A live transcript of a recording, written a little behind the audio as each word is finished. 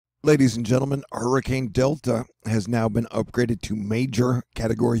Ladies and gentlemen, Hurricane Delta has now been upgraded to major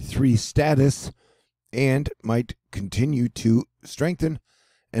Category 3 status and might continue to strengthen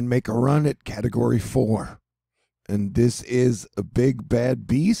and make a run at Category 4. And this is a big, bad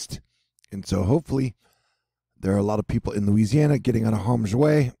beast. And so hopefully there are a lot of people in Louisiana getting out of harm's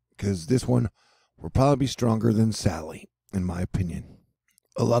way, because this one will probably be stronger than Sally, in my opinion.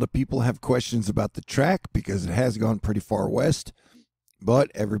 A lot of people have questions about the track because it has gone pretty far west,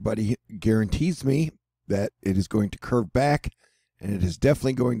 but everybody guarantees me that it is going to curve back, and it is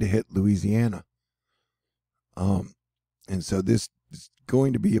definitely going to hit Louisiana. And so this is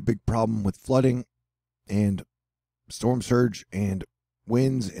going to be a big problem with flooding and storm surge and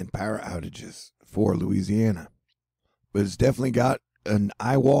winds and power outages for Louisiana. But it's definitely got an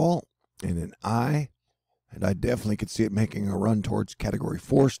eye wall and an eye, and I definitely could see it making a run towards Category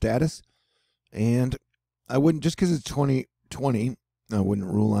 4 status. And I wouldn't, just because it's 2020, I wouldn't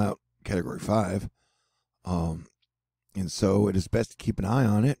rule out Category 5. And so it is best to keep an eye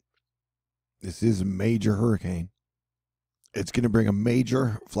on it. This is a major hurricane. It's going to bring a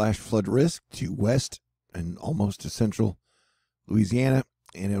major flash flood risk to west and almost to central Louisiana,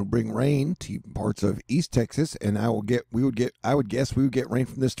 and it'll bring rain to parts of East Texas. And I would guess we would get rain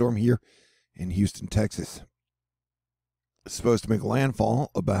from this storm here in Houston, Texas. It's supposed to make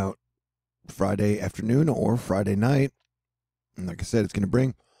landfall about Friday afternoon or Friday night. And like I said, it's going to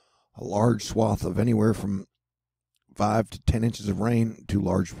bring a large swath of anywhere from 5 to 10 inches of rain to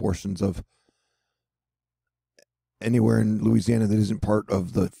large portions of anywhere in Louisiana that isn't part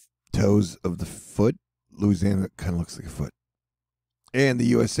of the toes of the foot. Louisiana kind of looks like a foot. And the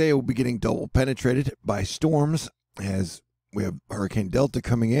USA will be getting double penetrated by storms, as we have Hurricane Delta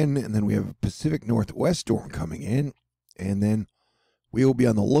coming in, and then we have a Pacific Northwest storm coming in, and then we will be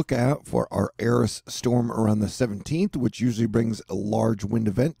on the lookout for our Eris storm around the 17th, which usually brings a large wind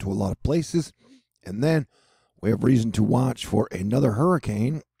event to a lot of places. And then we have reason to watch for another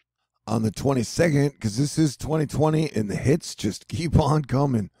hurricane on the 22nd, because this is 2020 and the hits just keep on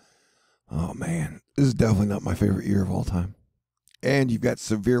coming. Oh man, this is definitely not my favorite year of all time. And you've got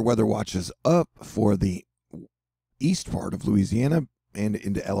severe weather watches up for the east part of Louisiana and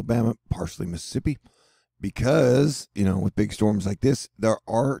into Alabama, partially Mississippi, because, you know, with big storms like this, there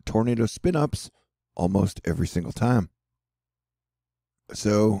are tornado spin-ups almost every single time.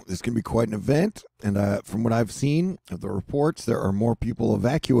 So this can be quite an event, and from what I've seen of the reports, there are more people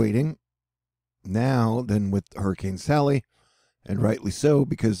evacuating now than with Hurricane Sally, and rightly so,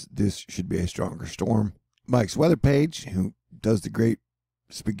 because this should be a stronger storm. Mike's weather page, who does the great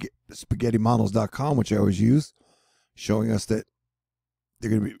spaghettymodels.com, which I always use, showing us that they're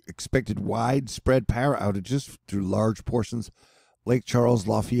going to be expected widespread power outages through large portions Lake Charles,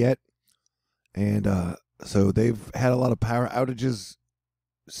 Lafayette, and so they've had a lot of power outages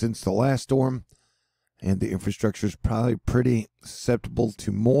since the last storm, and the infrastructure is probably pretty susceptible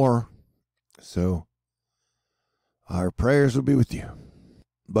to more. So our prayers will be with you.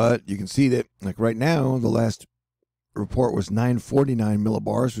 But you can see that, like right now, the last report was 949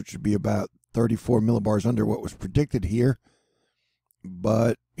 millibars, which would be about 34 millibars under what was predicted here.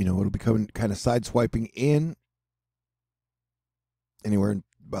 But, you know, it'll be coming kind of sideswiping in anywhere in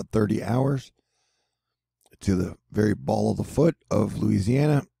about 30 hours to the very ball of the foot of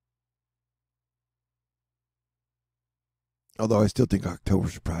Louisiana. Although I still think October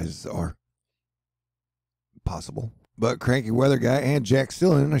surprises are possible. But Cranky Weather Guy and Jack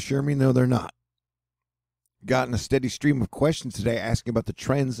Stillen assure me no, they're not. Gotten a steady stream of questions today asking about the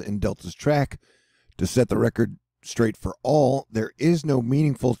trends in Delta's track. To set the record straight for all, there is no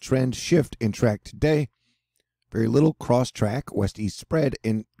meaningful trend shift in track today. Very little cross-track west-east spread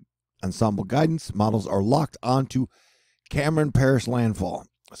in ensemble guidance. Models are locked onto Cameron-Paris landfall.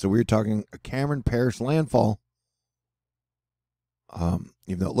 So we're talking a Cameron-Paris landfall. Even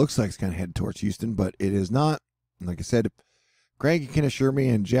though it looks like it's kind of headed towards Houston, but it is not. And like I said, if Greg can assure me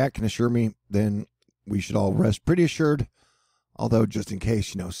and Jack can assure me, then we should all rest pretty assured. Although, just in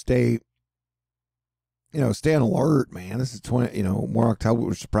case, stay on alert, man. This is more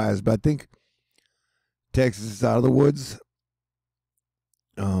October surprise, but I think Texas is out of the woods.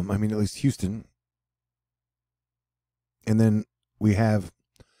 At least Houston. And then we have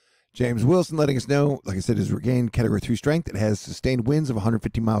James Wilson letting us know, like I said, has regained Category 3 strength. It has sustained winds of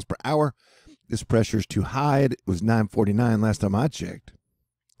 150 miles per hour. This pressure is too high. It was 949 last time I checked.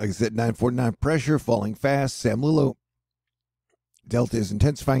 Like I said, 949 pressure, falling fast. Sam Lillo, Delta is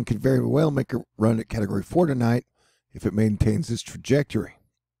intensifying, could very well make a run at Category 4 tonight if it maintains this trajectory.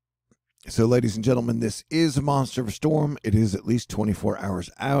 So, ladies and gentlemen, this is a monster of a storm. It is at least 24 hours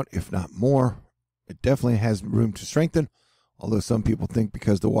out, if not more. It definitely has room to strengthen, Although some people think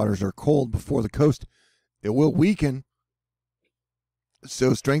because the waters are cold before the coast, it will weaken.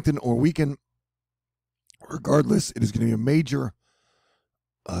 So strengthen or weaken, regardless, it is going to be a major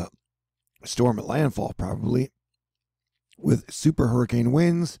storm at landfall, probably, with super hurricane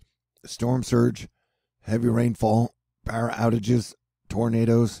winds, storm surge, heavy rainfall, power outages,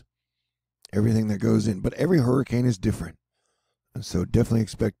 tornadoes, everything that goes in. But every hurricane is different. And so definitely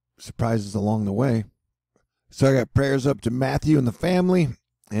expect surprises along the way. So I got prayers up to Matthew and the family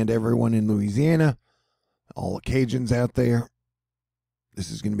and everyone in Louisiana, all the Cajuns out there. This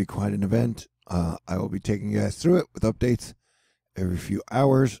is going to be quite an event. I will be taking you guys through it with updates every few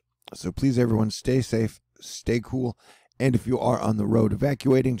hours. So please, everyone, stay safe, stay cool. And if you are on the road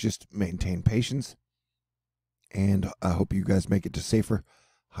evacuating, just maintain patience. And I hope you guys make it to safer,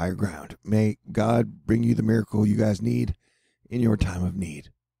 higher ground. May God bring you the miracle you guys need in your time of need.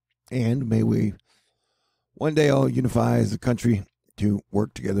 And may we one day all unify as a country to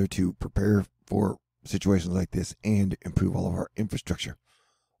work together to prepare for situations like this and improve all of our infrastructure.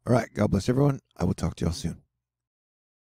 All right, God bless everyone. I will talk to y'all soon.